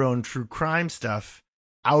building their own true crime stuff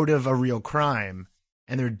out of a real crime.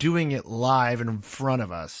 And they're doing it live in front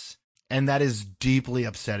of us. And that is deeply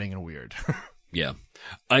upsetting and weird. Yeah.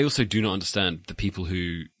 I also do not understand the people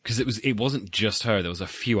who, because it wasn't just her. There was a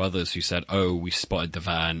few others who said, oh, we spotted the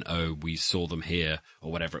van. Oh, we saw them here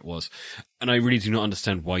or whatever it was. And I really do not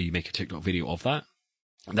understand why you make a TikTok video of that.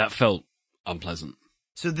 That felt unpleasant.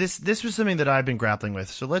 So this was something that I've been grappling with.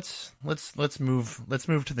 So let's move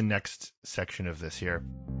to the next section of this here.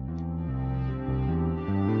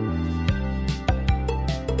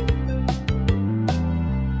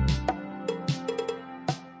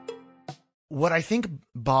 What I think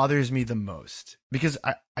bothers me the most, because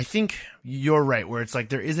I think you're right, where it's like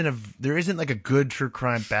there isn't like a good true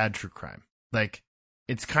crime, bad true crime. Like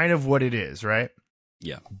it's kind of what it is, right?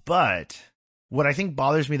 Yeah. But what I think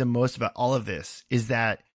bothers me the most about all of this is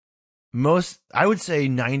that I would say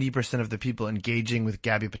 90% of the people engaging with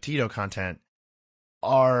Gabby Petito content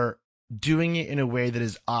are doing it in a way that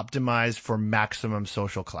is optimized for maximum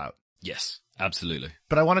social clout. Yes, absolutely.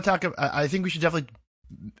 But I want to talk, I think we should definitely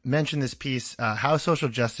mention this piece, How Social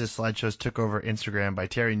Justice Slideshows Took Over Instagram by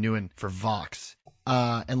Terry Nguyen for Vox.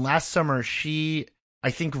 And last summer, she,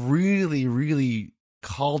 I think, really, really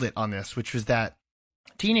called it on this, which was that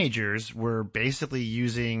teenagers were basically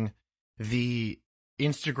using the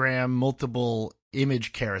Instagram multiple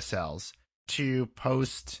image carousels to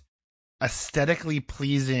post aesthetically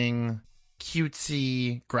pleasing,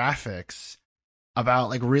 cutesy graphics about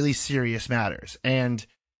like really serious matters. And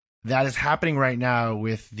that is happening right now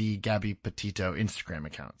with the Gabby Petito Instagram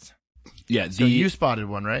accounts. Yeah. So you spotted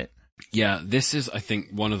one, right? Yeah. This is, I think,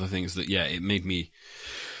 one of the things that, it made me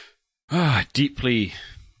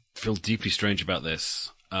feel deeply strange about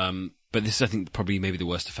this. But this is, I think, probably maybe the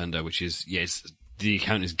worst offender, which is, the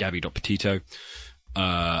account is gabby.petito.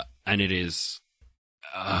 And it is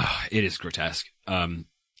grotesque. It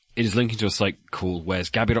is linking to a site called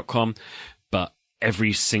where'sgabby.com, but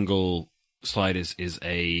every single slide is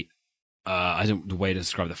a, I don't know the way to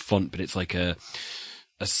describe the font, but it's like a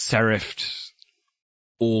serifed,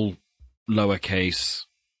 all lowercase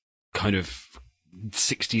kind of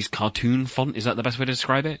 60s cartoon font. Is that the best way to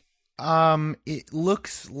describe it? It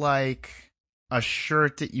looks like a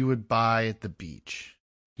shirt that you would buy at the beach.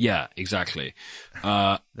 Yeah, exactly.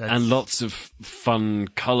 And lots of fun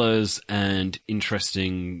colors and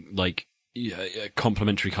interesting, like,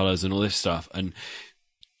 complementary colors and all this stuff. And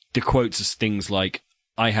the quotes are things like,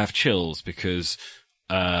 I have chills because,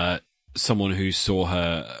 someone who saw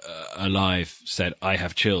her alive said, I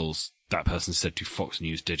have chills. That person said to Fox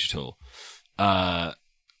News Digital.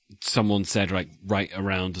 Someone said, like, right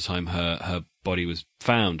around the time her body was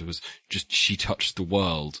found was just, she touched the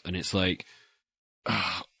world. And it's like,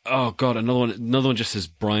 oh God, another one just says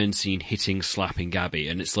Brian Scene slapping Gabby.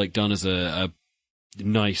 And it's like done as a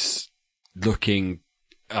nice looking,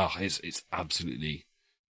 it's absolutely,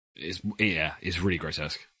 it's really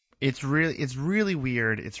grotesque. It's really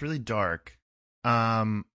weird. It's really dark.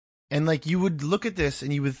 And like you would look at this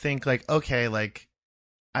and you would think like, okay, like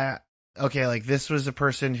this was a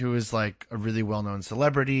person who is like a really well-known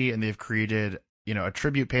celebrity and they've created, a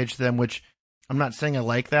tribute page to them, which I'm not saying I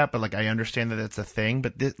like that, but like I understand that it's a thing.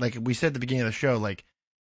 But like we said at the beginning of the show, like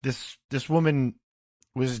this woman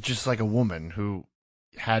was just like a woman who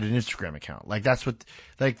had an Instagram account. Like that's what,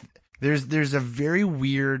 like there's a very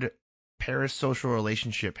weird parasocial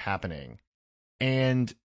relationship happening.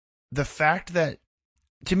 And the fact that,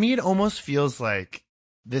 to me, it almost feels like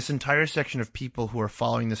this entire section of people who are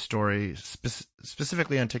following this story,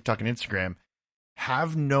 specifically on TikTok and Instagram,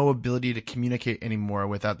 have no ability to communicate anymore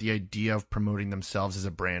without the idea of promoting themselves as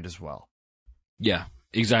a brand as well. Yeah,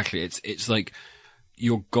 exactly. It's like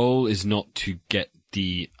your goal is not to get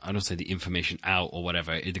the information out or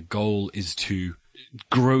whatever. The goal is to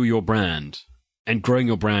grow your brand. And growing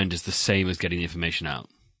your brand is the same as getting the information out.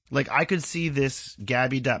 Like, I could see this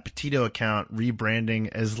Gabby.Petito account rebranding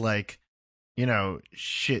as like,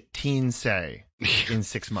 shit teens say in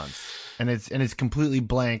 6 months. And it's completely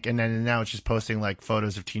blank. And then now it's just posting like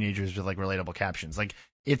photos of teenagers with like relatable captions. Like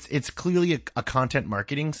it's clearly a content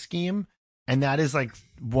marketing scheme. And that is like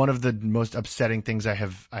one of the most upsetting things I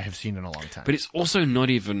have seen in a long time. But it's also not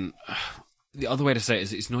even, the other way to say it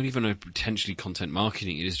is it's not even a potentially content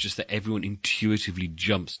marketing. It is just that everyone intuitively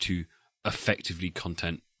jumps to effectively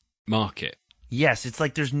content market. Yes, it's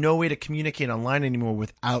like there's no way to communicate online anymore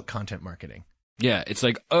without content marketing. Yeah, it's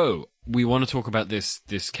like, oh, we want to talk about this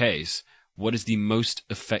case. What is the most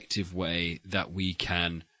effective way that we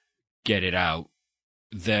can get it out?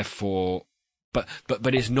 Therefore, but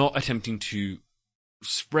it's not attempting to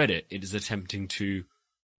spread it. It is attempting to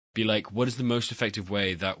be like, what is the most effective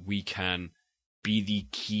way that we can be the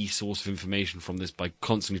key source of information from this by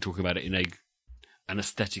constantly talking about it in an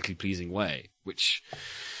aesthetically pleasing way, which,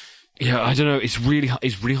 yeah, I don't know. It's really hard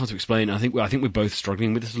to explain. I think we're both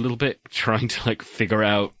struggling with this a little bit, trying to like figure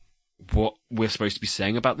out what we're supposed to be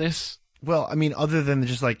saying about this. Well, I mean, other than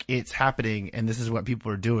just like it's happening and this is what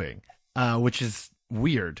people are doing, which is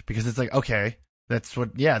weird because it's like, okay, that's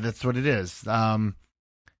what it is.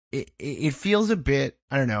 It feels a bit,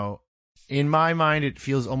 I don't know. In my mind, it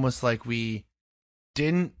feels almost like we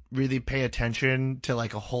didn't really pay attention to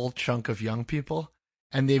like a whole chunk of young people,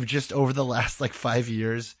 and they've just over the last like 5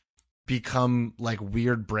 years become like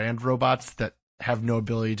weird brand robots that have no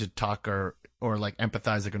ability to talk or like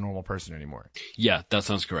empathize like a normal person anymore. Yeah, that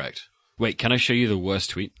sounds correct. Wait, can I show you the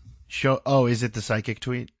worst tweet? Is it the psychic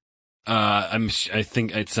tweet? I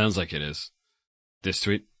think it sounds like it is. This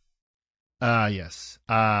tweet? Yes.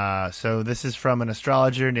 So this is from an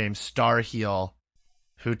astrologer named Starheel,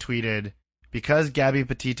 who tweeted, "Because Gabby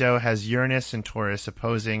Petito has Uranus and Taurus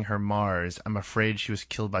opposing her Mars, I'm afraid she was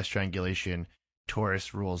killed by strangulation.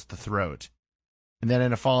 Taurus rules the throat." And then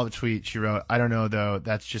in a follow-up tweet, she wrote, "I don't know, though.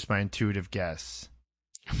 That's just my intuitive guess."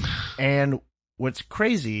 And what's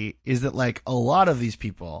crazy is that, like, a lot of these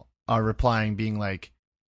people are replying being like,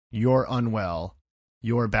 "You're unwell.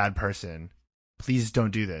 You're a bad person. Please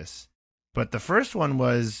don't do this." But the first one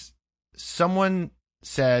was someone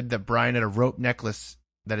said that Brian had a rope necklace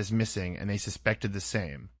that is missing, and they suspected the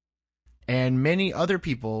same. And many other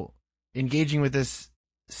people engaging with this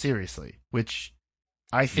seriously, which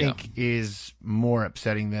I think is more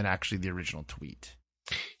upsetting than actually the original tweet.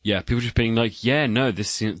 Yeah, people just being like, "Yeah, no,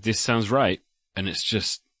 this sounds right," and it's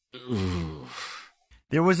just. Ooh.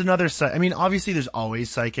 There was another I mean, obviously there's always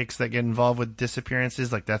psychics that get involved with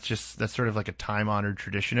disappearances. Like that's sort of like a time-honored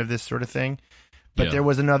tradition of this sort of thing. But there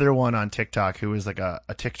was another one on TikTok who was like a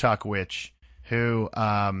TikTok witch who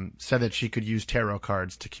said that she could use tarot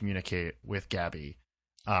cards to communicate with Gabby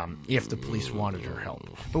if the police wanted her help.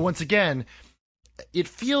 But once again, it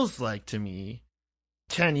feels like to me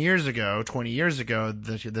 10 years ago, 20 years ago,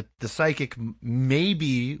 the psychic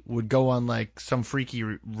maybe would go on like some freaky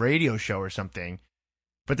radio show or something.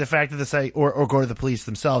 But the fact that the site, or go to the police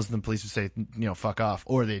themselves, and the police would say, fuck off,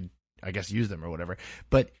 or they'd, I guess, use them or whatever.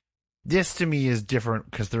 But this to me is different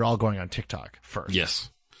because they're all going on TikTok first.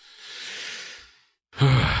 Yes.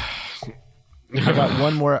 I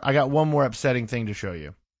got one more upsetting thing to show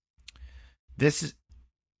you. This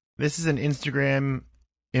is an Instagram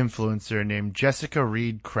influencer named Jessica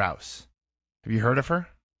Reed Krause. Have you heard of her?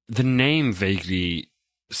 The name vaguely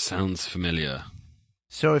sounds familiar.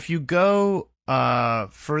 So if you go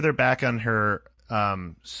further back on her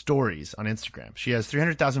stories on Instagram, she has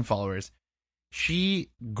 300,000 followers.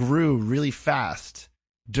 She grew really fast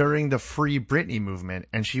during the Free Britney movement,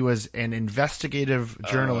 and she was an investigative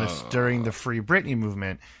journalist during the Free Britney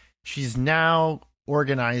movement. She's now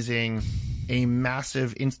organizing a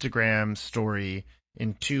massive Instagram story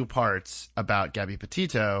in 2 parts about Gabby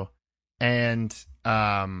Petito, and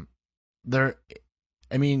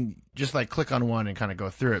just like click on one and kind of go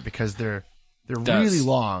through it because they're really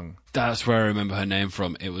long. That's where I remember her name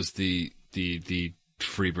from. It was the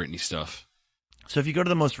Free Britney stuff. So if you go to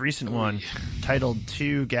the most recent one, titled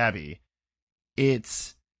 "To Gabby,"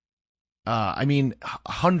 it's,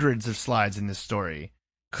 hundreds of slides in this story,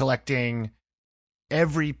 collecting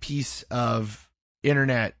every piece of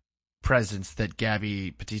internet presence that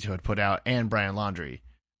Gabby Petito had put out, and Brian Laundrie.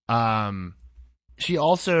 She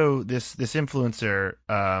also, this influencer,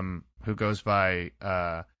 who goes by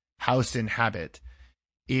House in Habit,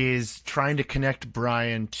 is trying to connect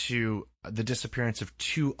Brian to the disappearance of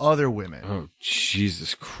 2 other women. Oh,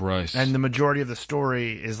 Jesus Christ. And the majority of the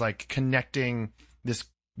story is like connecting this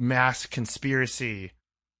mass conspiracy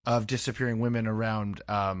of disappearing women around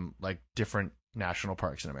like different national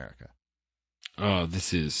parks in America.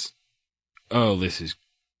 This is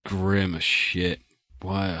grim as shit.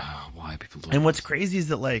 Why people do And what's crazy is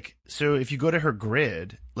that, like, so if you go to her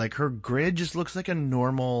grid just looks like a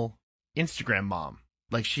normal Instagram mom.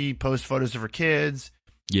 Like, she posts photos of her kids.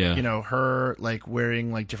 Yeah. Her, like,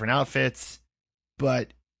 wearing, like, different outfits.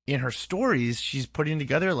 But in her stories, she's putting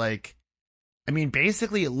together, like,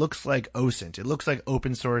 basically it looks like OSINT. It looks like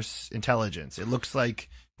open source intelligence. It looks like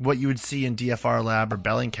what you would see in DFR Lab or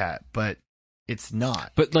Bellingcat, but it's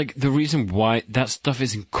not. But, like, the reason why that stuff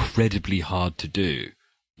is incredibly hard to do,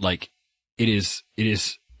 like, it is,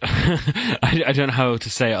 I don't know how to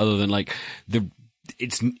say it other than, like,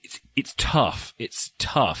 it's tough. It's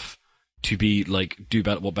tough to be, like, do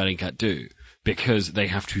what Bellingcat do, because they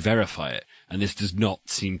have to verify it. And this does not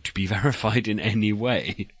seem to be verified in any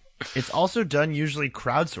way. It's also done usually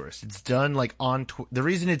crowdsourced. It's done like on the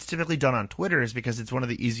reason it's typically done on Twitter is because it's one of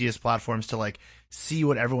the easiest platforms to like see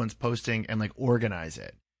what everyone's posting and like organize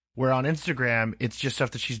it. Where on Instagram, it's just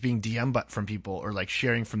stuff that she's being DM'd from people or like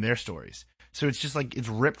sharing from their stories. So it's just like it's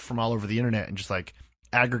ripped from all over the internet and just like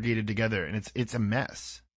aggregated together, and it's a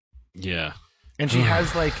mess. Yeah. And she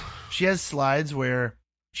has slides where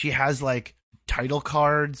she has like title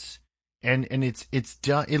cards. And it's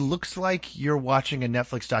done. It looks like you're watching a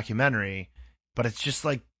Netflix documentary, but it's just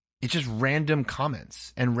random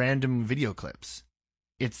comments and random video clips.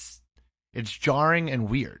 It's jarring and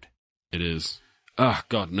weird. It is. Oh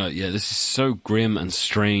God, no. Yeah, this is so grim and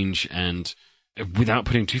strange, and without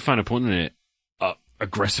putting too fine a point on it,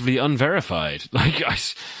 aggressively unverified. Like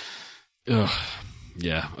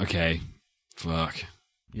yeah, okay, fuck.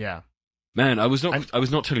 Yeah. Man, I was not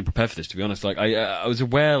totally prepared for this, to be honest. Like, I was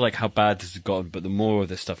aware, like, how bad this has gotten, but the more of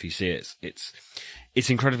this stuff you see, it's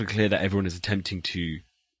incredibly clear that everyone is attempting to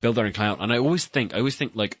build their own clout. And I always think,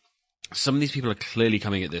 like, some of these people are clearly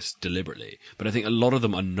coming at this deliberately, but I think a lot of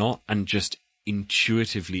them are not, and just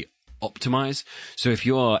intuitively optimize. So if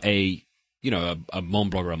you are a mom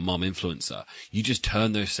blogger, a mom influencer, you just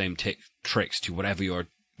turn those same tricks to whatever you're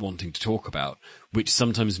wanting to talk about, which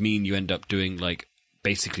sometimes mean you end up doing, like,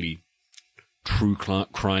 basically true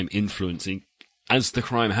crime influencing as the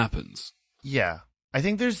crime happens. Yeah. I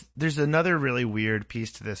think there's another really weird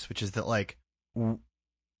piece to this, which is that, like,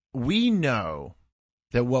 we know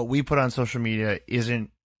that what we put on social media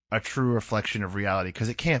isn't a true reflection of reality, because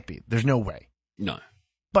it can't be. There's no way. No.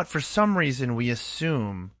 But for some reason, we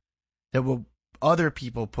assume that what other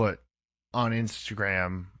people put on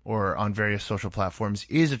Instagram or on various social platforms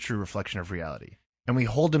is a true reflection of reality. And we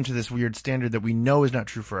hold them to this weird standard that we know is not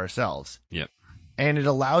true for ourselves. Yep. And it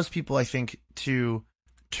allows people, I think, to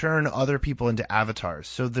turn other people into avatars.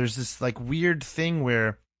 So there's this, like, weird thing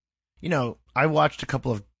where, I watched a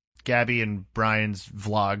couple of Gabby and Brian's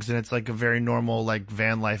vlogs, and it's like a very normal, like,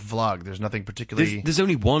 van life vlog. There's nothing particularly... There's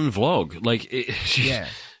only one vlog. Like, yeah.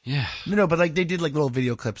 Yeah. No, but, like, they did, like, little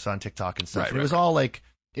video clips on TikTok and stuff. Right, and it was all, like...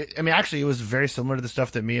 actually, it was very similar to the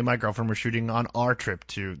stuff that me and my girlfriend were shooting on our trip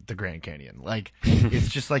to the Grand Canyon. Like, it's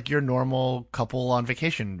just like your normal couple on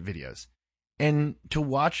vacation videos. And to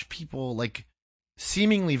watch people, like,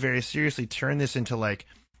 seemingly very seriously turn this into, like,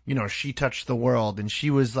 she touched the world, and she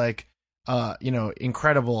was, like,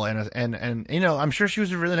 incredible, and I'm sure she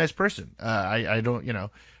was a really nice person. I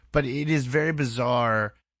don't, but it is very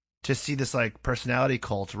bizarre to see this, like, personality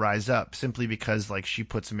cult rise up simply because, like, she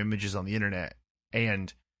put some images on the internet,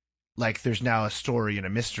 and, like, there's now a story and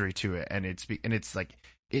a mystery to it, and it's like,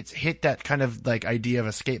 it's hit that kind of, like, idea of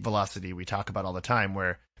escape velocity we talk about all the time,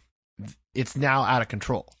 where it's now out of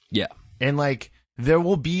control. Yeah. And, like, there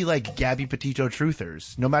will be, like, Gabby Petito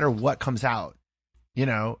truthers, no matter what comes out,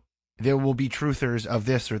 there will be truthers of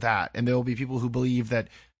this or that, and there will be people who believe that,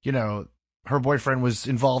 her boyfriend was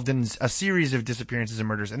involved in a series of disappearances and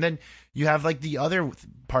murders. And then you have, like, the other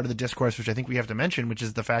part of the discourse, which I think we have to mention, which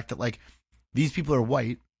is the fact that, like, these people are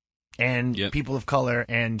white, and people of color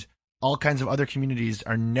and all kinds of other communities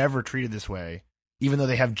are never treated this way, even though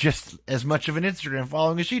they have just as much of an Instagram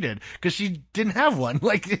following as she did, because she didn't have one.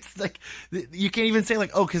 Like, it's like, you can't even say,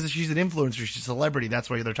 like, oh, because she's an influencer, she's a celebrity, that's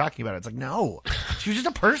why they're talking about it. It's like, no, she was just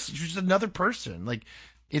a person. She was just another person. Like,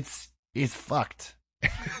 it's fucked.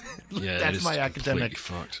 Yeah, that's my academic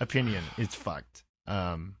opinion. It's fucked.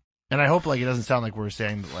 And I hope, like, it doesn't sound like we're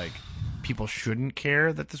saying that, like, people shouldn't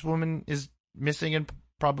care that this woman is missing and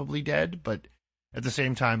probably dead, but at the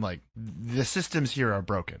same time, like, the systems here are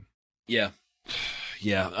broken. Yeah.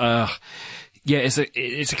 Yeah. It's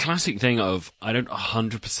a classic thing of, I don't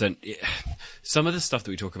 100%. Some of the stuff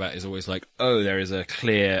that we talk about is always like, oh, there is a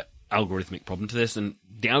clear algorithmic problem to this. And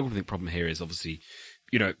the algorithmic problem here is obviously,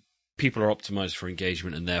 people are optimized for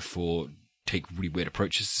engagement and therefore take really weird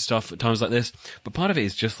approaches to stuff at times like this. But part of it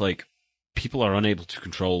is just like, people are unable to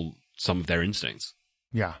control some of their instincts.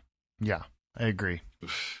 Yeah. Yeah. I agree.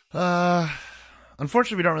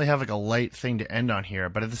 Unfortunately, we don't really have, like, a light thing to end on here,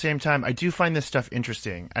 but at the same time, I do find this stuff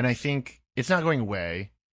interesting, and I think it's not going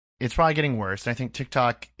away. It's probably getting worse, and I think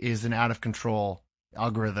TikTok is an out-of-control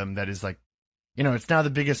algorithm that is, like, it's now the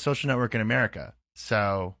biggest social network in America.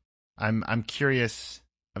 So I'm curious.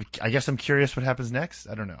 I guess I'm curious what happens next.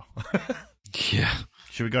 I don't know. Yeah.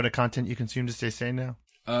 Should we go to content you consume to stay sane now?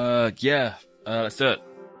 Yeah. Let's do it.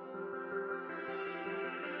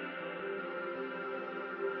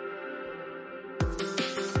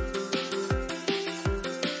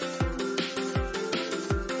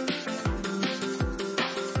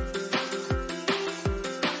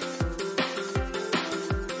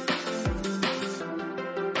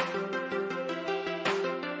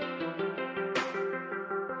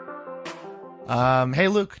 Hey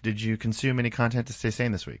Luke, did you consume any content to stay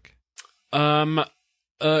sane this week? To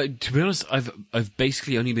be honest, I've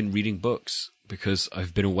basically only been reading books because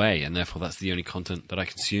I've been away, and therefore that's the only content that I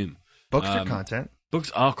consume. Books are content. Books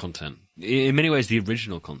are content. In many ways, the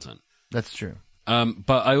original content. That's true.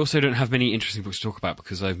 But I also don't have many interesting books to talk about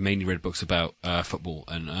because I've mainly read books about football,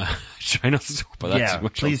 and try not to talk about that too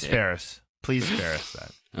much. Please spare us. Please spare us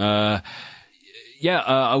that.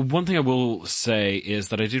 One thing I will say is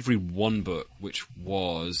that I did read one book, which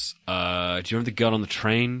was, do you remember The Girl on the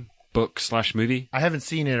Train book / movie? I haven't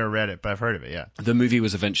seen it or read it, but I've heard of it, yeah. The movie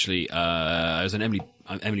was eventually, it was an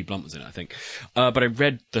Emily Blunt was in it, I think. But I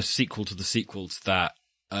read the sequel to that,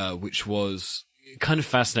 which was kind of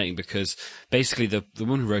fascinating because basically the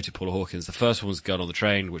woman who wrote it, Paula Hawkins, the first one was Girl on the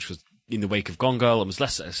Train, which was in the wake of Gone Girl and was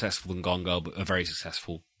less successful than Gone Girl, but a very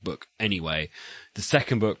successful book anyway. The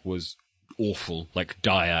second book was awful, like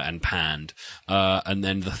dire and panned. And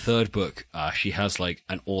then the third book, she has like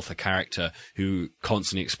an author character who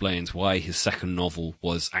constantly explains why his second novel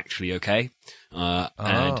was actually okay.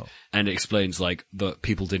 And explains like that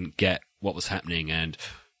people didn't get what was happening and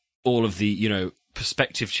all of the, you know,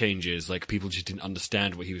 perspective changes, like people just didn't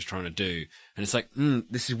understand what he was trying to do. And it's like,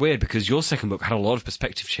 this is weird because your second book had a lot of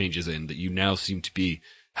perspective changes in that you now seem to be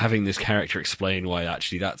having this character explain why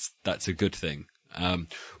actually that's a good thing.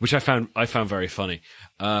 Which I found very funny.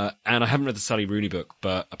 And I haven't read the Sally Rooney book,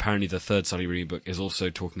 but apparently the third Sally Rooney book is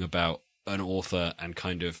also talking about an author and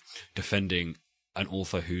kind of defending an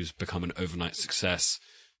author who's become an overnight success,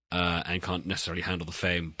 and can't necessarily handle the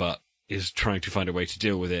fame, but is trying to find a way to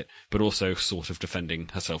deal with it, but also sort of defending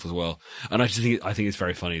herself as well. And I think it's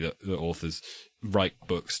very funny that the authors write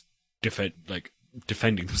books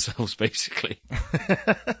defending themselves, basically.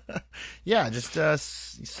 Yeah, just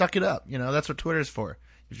suck it up. You know, that's what Twitter's for.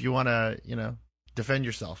 If you want to, you know, defend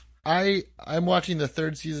yourself. I'm watching the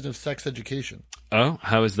third season of Sex Education. Oh,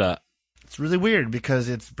 how is that? It's really weird because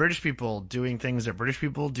it's British people doing things that British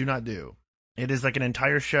people do not do. It is like an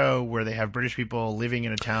entire show where they have British people living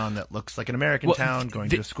in a town that looks like an American town, going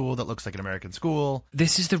to a school that looks like an American school.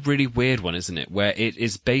 This is the really weird one, isn't it? Where it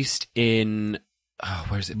is based in... Oh,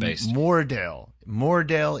 where is it based?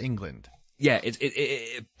 Moordale, England. Yeah,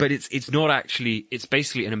 but it's not actually... It's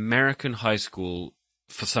basically an American high school,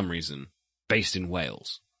 for some reason, based in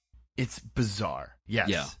Wales. It's bizarre. Yes.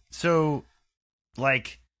 Yeah. So,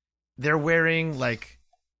 like, they're wearing, like...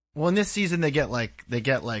 Well, in this season, they get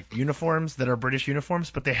uniforms that are British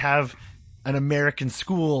uniforms, but they have an American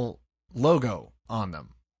school logo on them.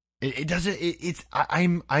 I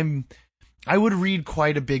would read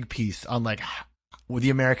quite a big piece on like the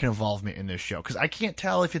American involvement in this show, because I can't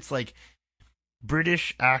tell if it's like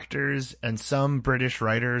British actors and some British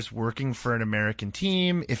writers working for an American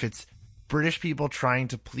team, if it's British people trying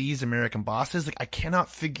to please American bosses. Like, I cannot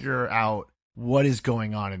figure out what is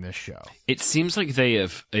going on in this show. It seems like they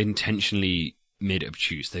have intentionally made it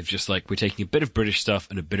obtuse. They've just like, we're taking a bit of British stuff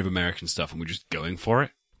and a bit of American stuff and we're just going for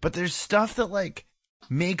it. But there's stuff that like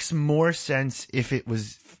makes more sense if it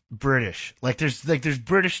was British. Like there's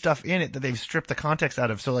British stuff in it that they've stripped the context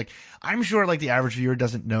out of. So like, I'm sure like the average viewer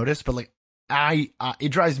doesn't notice, but like it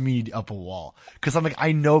drives me up a wall, because I'm like,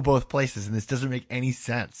 I know both places and this doesn't make any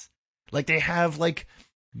sense. Like they have like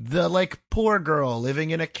the like poor girl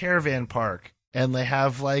living in a caravan park, and they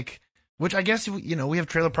have like, which I guess, you know, we have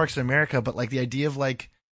trailer parks in America, but like the idea of like,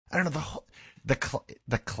 I don't know, the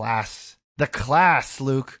class,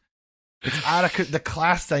 Luke, it's out of, the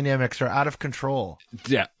class dynamics are out of control.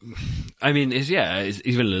 Yeah. I mean, it's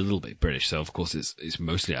even a little bit British, so of course it's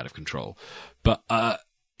mostly out of control. But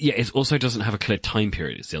yeah, it also doesn't have a clear time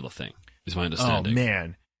period, is the other thing, is my understanding. Oh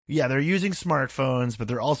man. Yeah, they're using smartphones, but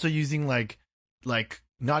they're also using like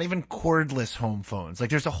not even cordless home phones.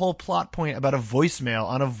 Like there's a whole plot point about a voicemail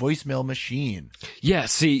on a voicemail machine. Yeah,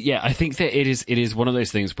 see, yeah, I think that it is one of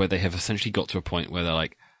those things where they have essentially got to a point where they're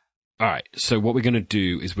like, all right, so what we're going to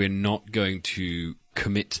do is we're not going to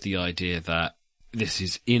commit to the idea that this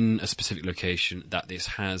is in a specific location, that this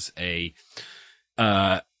has a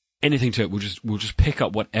anything to it. We'll just pick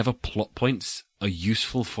up whatever plot points are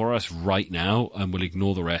useful for us right now, and we'll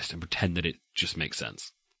ignore the rest and pretend that it just makes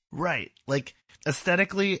sense. Right. Like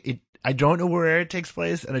aesthetically, I don't know where it takes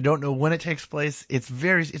place, and I don't know when it takes place. It's a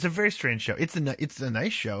very strange show. It's a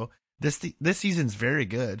nice show. This season's very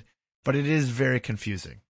good, but it is very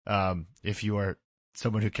confusing. If you are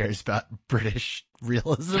someone who cares about British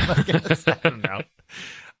realism, I guess. I don't know.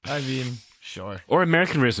 I mean, sure. Or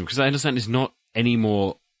American realism, because I understand it's not any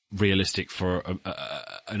more realistic for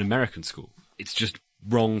an American school. It's just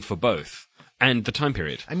wrong for both. And the time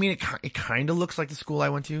period. I mean, it kind of looks like the school I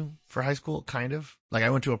went to for high school, kind of. Like,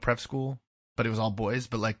 I went to a prep school, but it was all boys,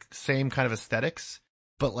 but, like, same kind of aesthetics,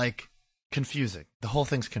 but, like, confusing. The whole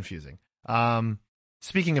thing's confusing.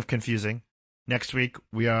 Speaking of confusing, next week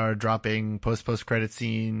we are dropping post-credit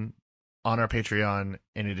scene on our Patreon,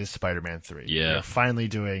 and it is Spider-Man 3. Yeah. We're finally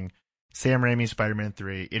doing Sam Raimi's Spider-Man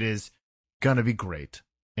 3. It is gonna be great,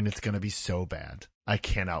 and it's gonna be so bad. I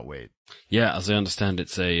cannot wait. Yeah, as I understand,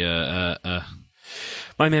 it's my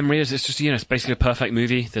memory is it's just, you know, it's basically a perfect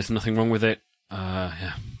movie. There's nothing wrong with it.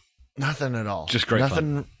 Yeah. Nothing at all. Just great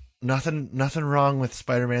fun. Nothing wrong with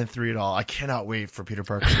Spider-Man 3 at all. I cannot wait for Peter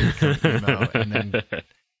Parker to become emo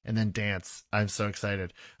and then dance. I'm so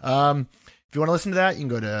excited. If you want to listen to that, you can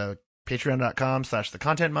go to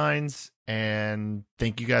patreon.com/thecontentminds, and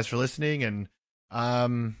thank you guys for listening, and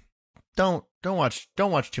don't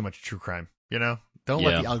watch too much true crime. You know, don't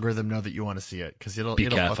let the algorithm know that you want to see it because it'll be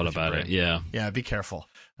fuck careful with your about brain. it. Yeah. Yeah, be careful.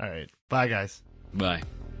 All right, bye guys. Bye.